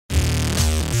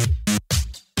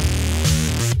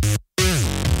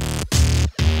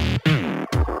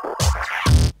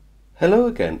Hello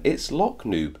again, it's Lock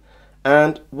Noob,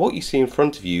 and what you see in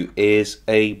front of you is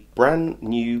a brand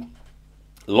new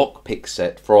lockpick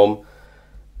set from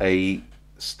a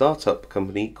startup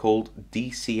company called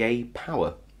DCA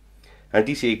Power. And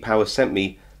DCA Power sent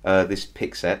me this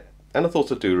pick set, and I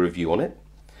thought I'd do a review on it.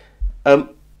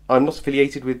 I'm not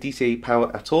affiliated with DCA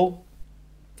Power at all,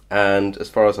 and as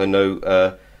far as I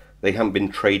know, they haven't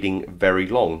been trading very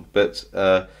long, but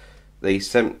they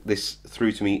sent this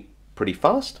through to me pretty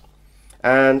fast.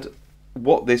 And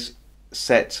what this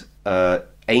set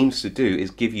aims to do is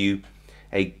give you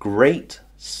a great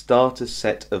starter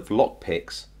set of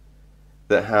lockpicks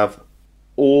that have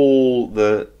all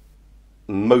the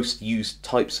most used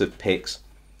types of picks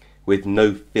with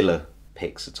no filler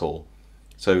picks at all.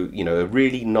 So, you know, a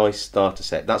really nice starter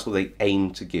set. That's what they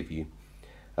aim to give you.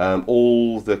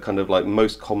 All the kind of like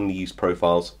most commonly used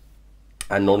profiles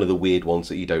and none of the weird ones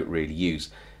that you don't really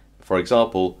use. For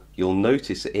example, you'll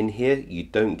notice that in here you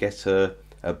don't get a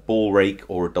ball rake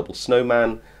or a double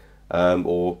snowman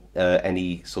or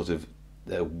any sort of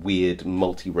weird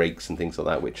multi-rakes and things like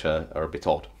that, which are a bit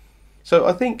odd. So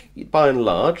I think by and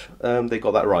large they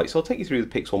got that right. So I'll take you through the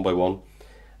picks one by one,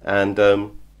 and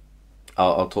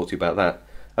I'll talk to you about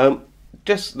that.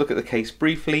 Just look at the case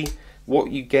briefly.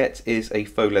 What you get is a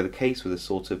faux leather case with a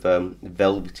sort of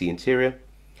velvety interior.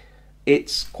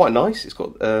 It's quite nice. It's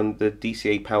got the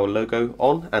DCA Power logo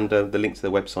on, and the link to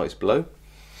their website is below.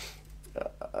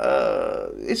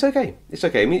 It's okay. It's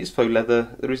okay. I mean, it's faux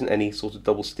leather. There isn't any sort of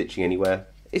double stitching anywhere.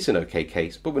 It's an okay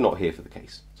case, but we're not here for the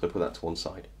case, so put that to one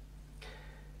side.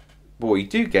 But what you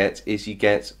do get is you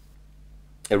get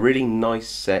a really nice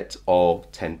set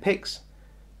of 10 picks,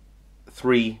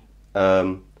 3,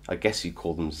 I guess you'd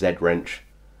call them Z-wrench,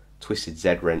 twisted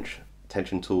Z-wrench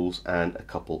tension tools, and a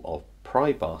couple of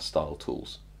pry bar style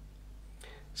tools.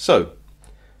 So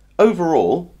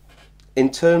overall,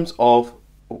 in terms of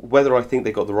whether I think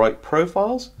they got the right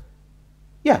profiles,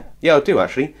 yeah, I do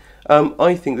actually.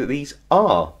 I think that these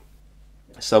are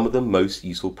some of the most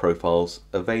useful profiles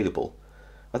available.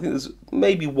 I think there's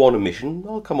maybe one omission.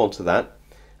 I'll come on to that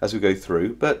as we go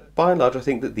through, but by and large I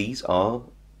think that these are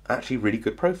actually really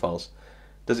good profiles.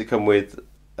 Does it come with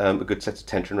a good set of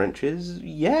tension wrenches?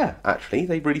 Yeah, actually,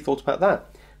 they've really thought about that.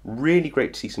 Really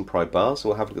great to see some pry bars, so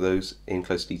we'll have a look at those in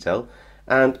close detail.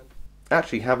 And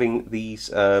actually having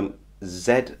these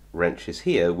Z wrenches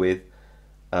here with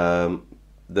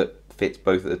that fit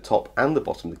both at the top and the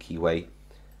bottom of the keyway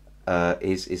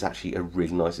is actually a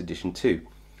really nice addition too.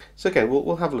 So again,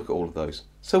 we'll have a look at all of those.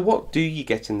 So what do you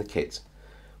get in the kit?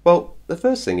 Well, the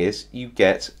first thing is you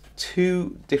get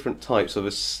 2 different types of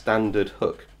a standard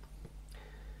hook.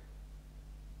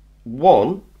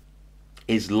 One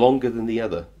is longer than the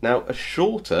other. Now, a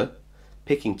shorter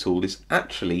picking tool is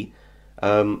actually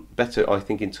better, I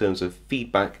think, in terms of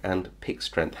feedback and pick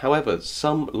strength. However,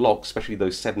 some locks, especially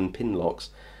those 7-pin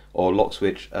locks, or locks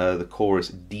which the core is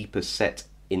deeper set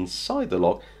inside the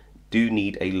lock, do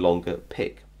need a longer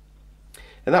pick.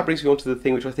 And that brings me on to the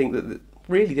thing which I think that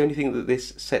really the only thing that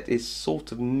this set is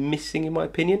sort of missing, in my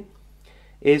opinion,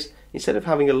 is instead of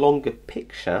having a longer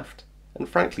pick shaft, and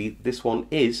frankly this one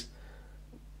is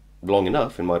long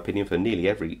enough in my opinion for nearly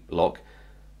every lock,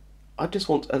 I just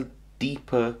want a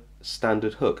deeper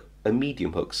standard hook, a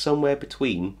medium hook, somewhere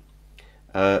between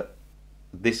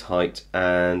this height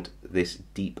and this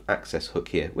deep access hook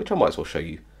here, which I might as well show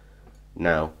you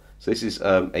now. So this is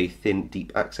a thin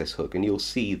deep access hook, and you'll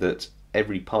see that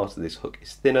every part of this hook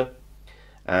is thinner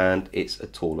and it's a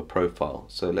taller profile.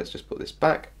 So let's just put this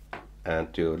back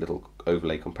and do a little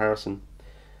overlay comparison,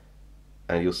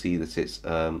 and you'll see that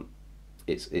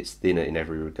it's thinner in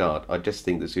every regard. I just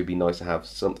think that it would be nice to have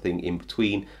something in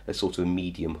between, a sort of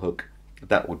medium hook.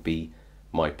 That would be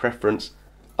my preference.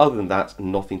 Other than that,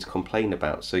 nothing to complain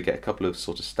about. So you get a couple of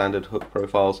sort of standard hook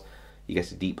profiles. You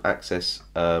get a deep access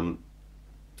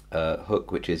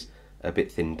hook, which is a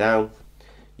bit thinned down.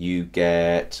 You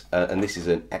get, and this is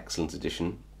an excellent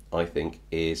addition, I think,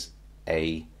 is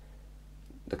a,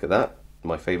 look at that,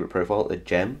 my favourite profile, a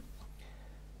gem.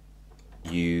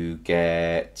 You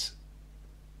get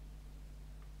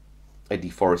a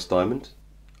deforest diamond.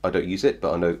 I don't use it,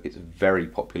 but I know it's very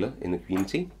popular in the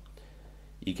community.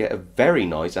 You get a very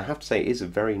nice, I have to say it is a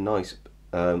very nice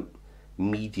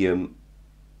medium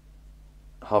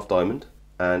half diamond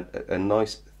and a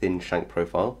nice thin shank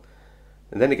profile.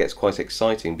 And then it gets quite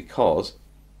exciting because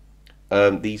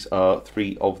these are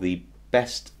 3 of the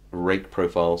best rake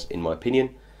profiles in my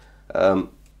opinion.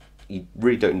 You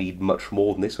really don't need much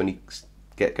more than this when you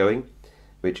get going,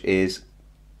 which is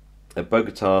a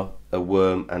Bogota, a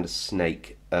worm and a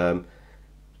snake.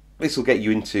 this will get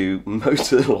you into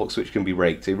most of the locks which can be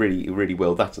raked. It really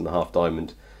will. That and the half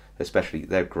diamond, especially,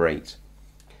 they're great.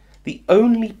 The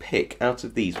only pick out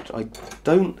of these which I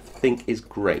don't think is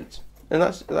great, and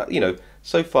that's, you know,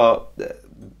 so far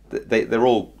they're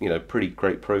all, you know, pretty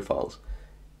great profiles,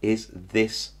 is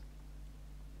this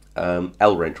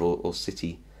L wrench or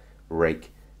city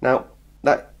rake. Now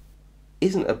that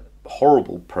isn't a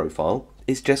horrible profile,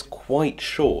 it's just quite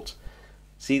short.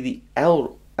 See, the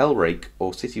L rake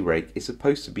or city rake is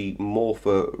supposed to be more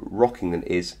for rocking than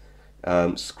it is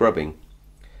scrubbing.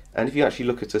 And if you actually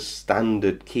look at a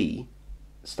standard key,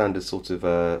 standard sort of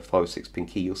 5 or 6 pin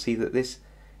key, you'll see that this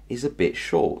is a bit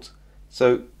short.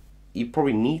 So you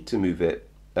probably need to move it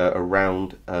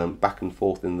around back and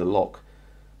forth in the lock,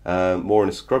 more in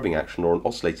a scrubbing action or an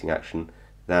oscillating action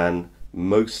than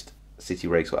most city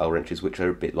rakes or L wrenches, which are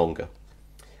a bit longer.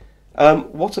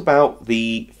 What about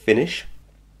the finish?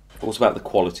 What about the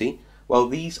quality? Well,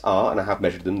 these are, and I have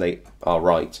measured them, they are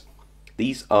right.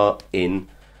 These are in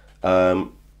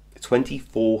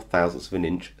 24 thousandths of an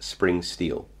inch spring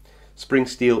steel. Spring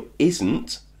steel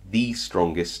isn't the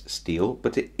strongest steel,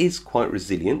 but it is quite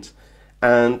resilient,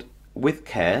 and with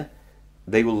care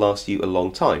they will last you a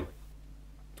long time,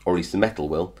 or at least the metal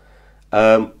will.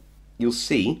 You'll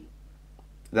see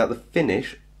that the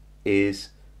finish is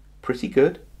pretty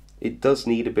good. It does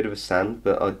need a bit of a sand,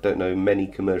 but I don't know many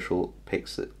commercial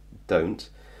picks that don't.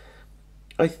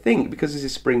 I think because this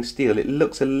is spring steel, it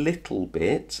looks a little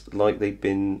bit like they've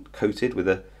been coated with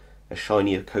a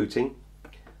shinier coating.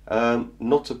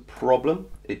 Not a problem,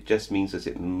 it just means that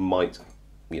it might,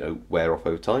 you know, wear off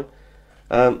over time.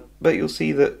 But you'll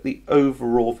see that the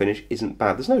overall finish isn't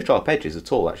bad. There's no sharp edges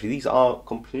at all, actually. These are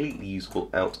completely usable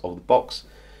out of the box.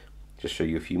 Just show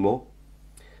you a few more.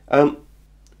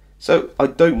 So I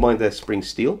don't mind their spring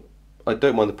steel. I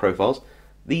don't mind the profiles.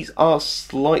 These are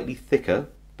slightly thicker,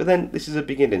 but then this is a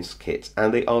beginner's kit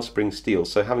and they are spring steel,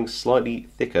 so having slightly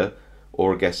thicker,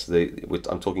 or I guess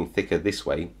I'm talking thicker this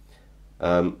way,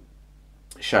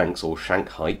 shanks or shank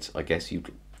height, I guess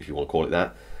if you want to call it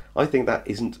that, I think that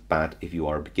isn't bad if you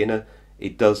are a beginner.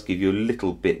 It does give you a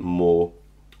little bit more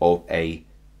of a,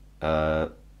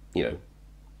 you know,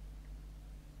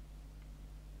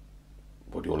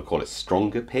 what do you want to call it,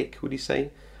 stronger pick, would you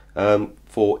say,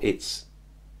 for its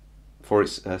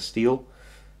steel.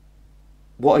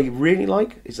 What I really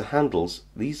like is the handles.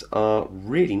 These are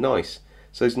really nice.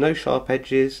 So there's no sharp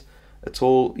edges at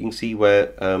all. You can see where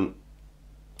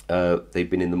they've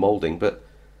been in the moulding, but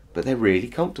they're really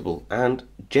comfortable, and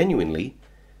genuinely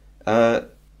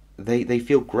they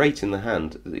feel great in the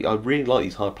hand. I really like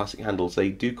these hard plastic handles. They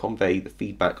do convey the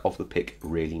feedback of the pick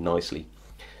really nicely.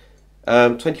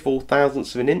 24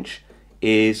 thousandths of an inch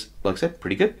is, like I said,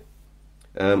 pretty good.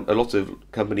 A lot of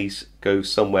companies go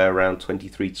somewhere around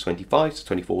 23 to 25, so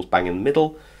 24 is bang in the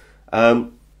middle.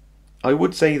 I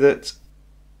would say that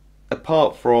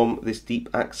apart from this deep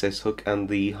access hook and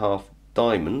the half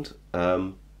diamond,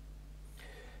 I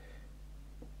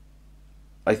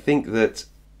think that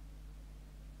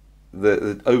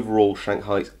the overall shank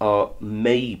heights are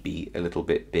maybe a little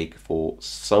bit big for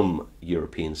some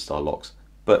European style locks,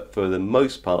 but for the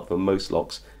most part, for most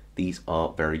locks, these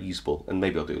are very usable, and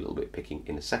maybe I'll do a little bit of picking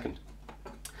in a second.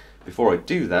 Before I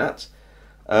do that,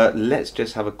 let's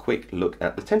just have a quick look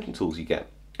at the tension tools you get,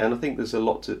 and I think there's a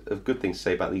lot of good things to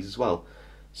say about these as well.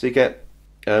 So you get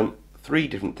 3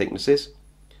 different thicknesses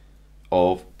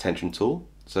of tension tool,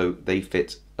 so they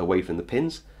fit away from the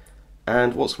pins,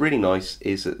 and what's really nice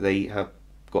is that they have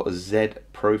got a Z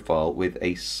profile with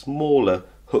a smaller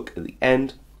hook at the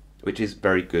end, which is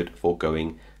very good for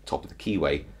going top of the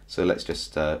keyway. So let's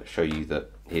just show you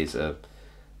that here's a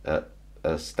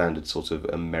standard sort of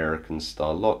American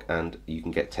style lock, and you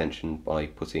can get tension by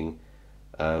putting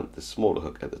the smaller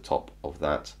hook at the top of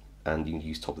that, and you can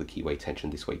use top of the keyway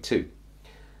tension this way too.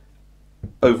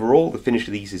 Overall, the finish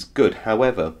of these is good.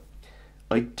 However,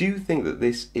 I do think that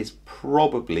this is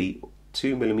probably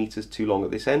 2 millimeters too long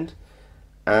at this end,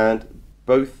 and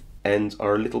both ends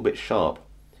are a little bit sharp.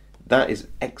 That is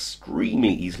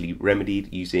extremely easily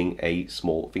remedied using a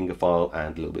small finger file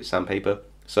and a little bit of sandpaper,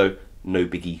 so no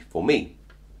biggie for me.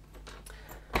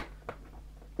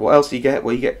 What else do you get?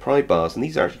 Well, you get pry bars, and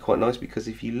these are actually quite nice because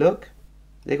if you look,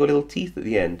 they've got little teeth at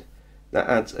the end. That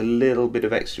adds a little bit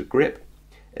of extra grip.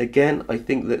 Again, I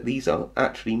think that these are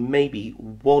actually maybe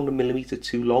 1 millimeter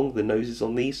too long, the noses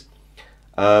on these.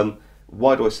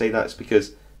 Why do I say that? It's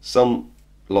because some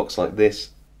locks like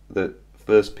this, the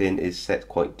first pin is set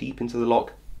quite deep into the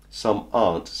lock, some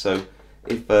aren't. So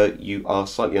if you are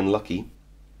slightly unlucky,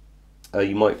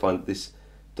 you might find that this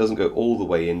doesn't go all the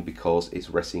way in because it's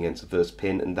resting against the first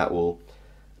pin, and that will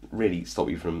really stop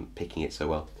you from picking it so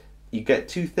well. You get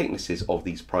two thicknesses of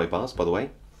these pry bars, by the way,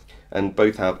 and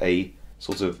both have a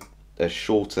sort of a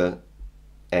shorter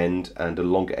end and a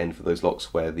longer end for those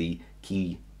locks where the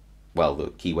key, well, the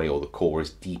keyway or the core is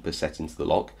deeper set into the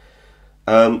lock.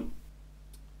 They're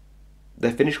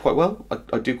finished quite well.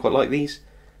 I do quite like these.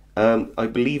 I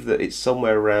believe that it's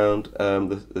somewhere around,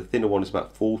 the thinner one is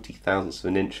about 40 thousandths of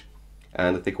an inch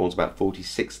and the thicker one's about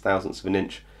 46 thousandths of an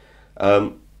inch.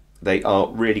 They are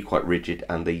really quite rigid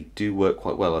and they do work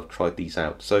quite well. I've tried these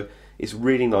out. So it's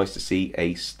really nice to see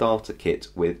a starter kit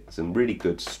with some really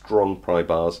good strong pry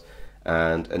bars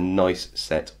and a nice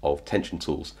set of tension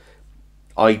tools.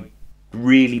 I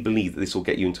really believe that this will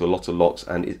get you into a lot of locks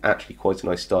and is actually quite a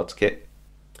nice starter kit.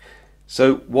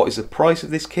 So what is the price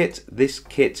of this kit? This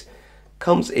kit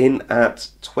comes in at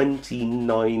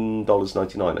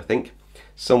 $29.99, I think,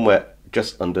 somewhere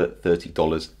just under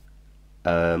 $30.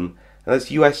 And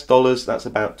that's US dollars, that's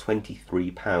about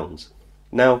 £23.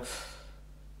 Now,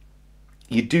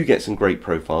 you do get some great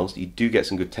profiles, you do get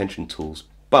some good tension tools,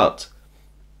 but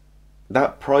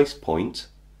that price point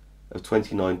of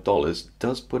 $29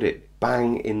 does put it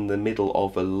bang in the middle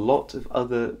of a lot of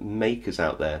other makers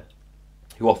out there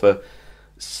who offer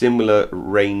similar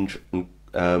range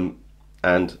and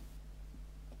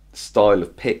style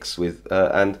of picks with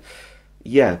and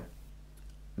yeah,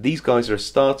 these guys are a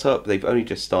startup. They've only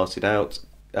just started out.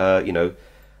 You know,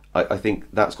 I think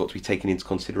that's got to be taken into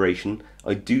consideration.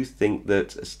 I do think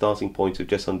that a starting point of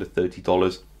just under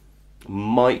 $30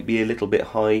 might be a little bit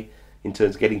high in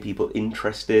terms of getting people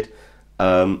interested.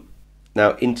 Now,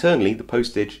 internally, the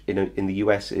postage in the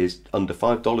US is under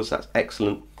 $5. That's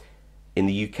excellent. In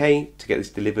the UK, to get this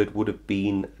delivered would have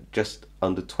been just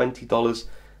under $20.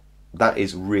 That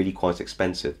is really quite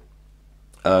expensive.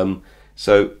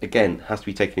 So again, has to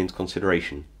be taken into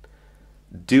consideration.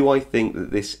 Do I think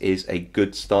that this is a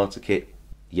good starter kit?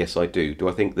 Yes, I do. Do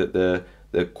I think that the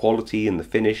quality and the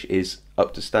finish is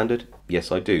up to standard?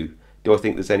 Yes, I do. Do I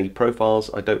think there's any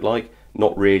profiles I don't like?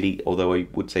 Not really, although I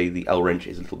would say the L wrench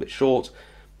is a little bit short.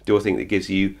 Do I think that gives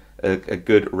you a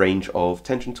good range of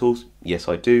tension tools? Yes,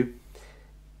 I do.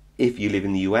 If you live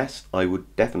in the US, I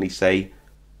would definitely say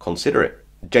consider it.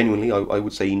 Genuinely, I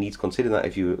would say you need to consider that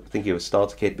if you're thinking of a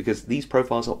starter kit, because these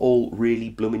profiles are all really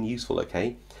blooming useful,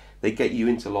 okay? They get you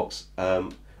into locks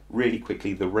really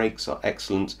quickly. The rakes are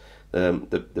excellent.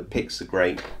 The picks are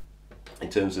great in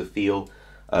terms of feel.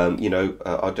 You know,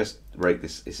 I'll just rake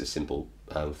this. It's a simple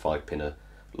 5-pinner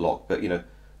lock, but you know,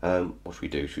 what should we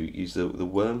do? Should we use the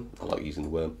worm? I like using the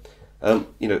worm.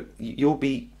 You know, you'll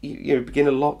be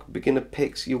beginner lock, beginner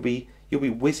picks. You'll be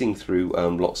whizzing through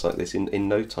locks like this in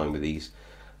no time with these.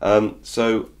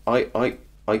 So I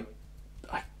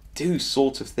do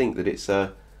sort of think that it's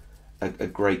a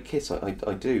great kit.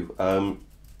 I do.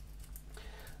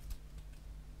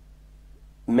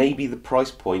 Maybe the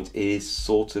price point is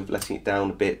sort of letting it down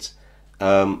a bit,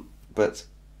 but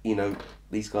you know,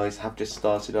 these guys have just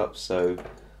started up, so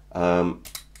I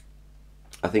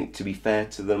think, to be fair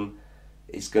to them,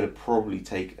 it's going to probably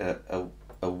take a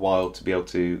while to be able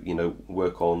to, you know,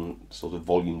 work on sort of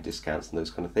volume discounts and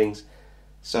those kind of things.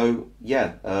 So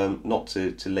yeah, not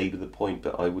to labour the point,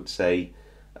 but I would say,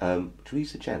 should we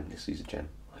use a gem? Let's use a gem.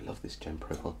 I love this gem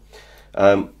profile.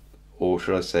 Or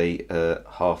should I say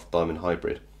half diamond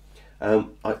hybrid.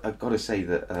 I've got to say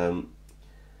that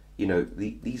you know,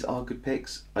 these are good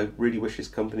picks. I really wish this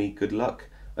company good luck.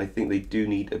 I think they do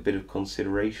need a bit of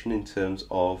consideration in terms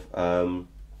of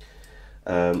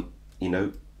you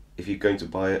know, if you're going to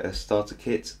buy a starter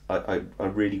kit, I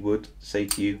really would say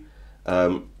to you,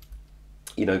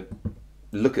 you know,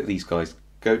 look at these guys,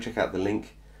 go check out the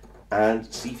link and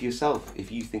see for yourself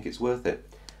if you think it's worth it.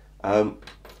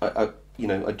 You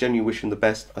know, I genuinely wish them the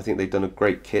best. I think they've done a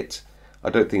great kit. I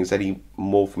don't think there's any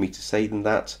more for me to say than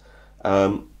that.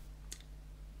 Go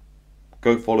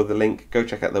follow the link, go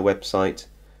check out their website,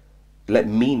 let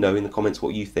me know in the comments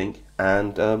what you think,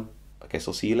 and I guess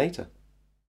I'll see you later.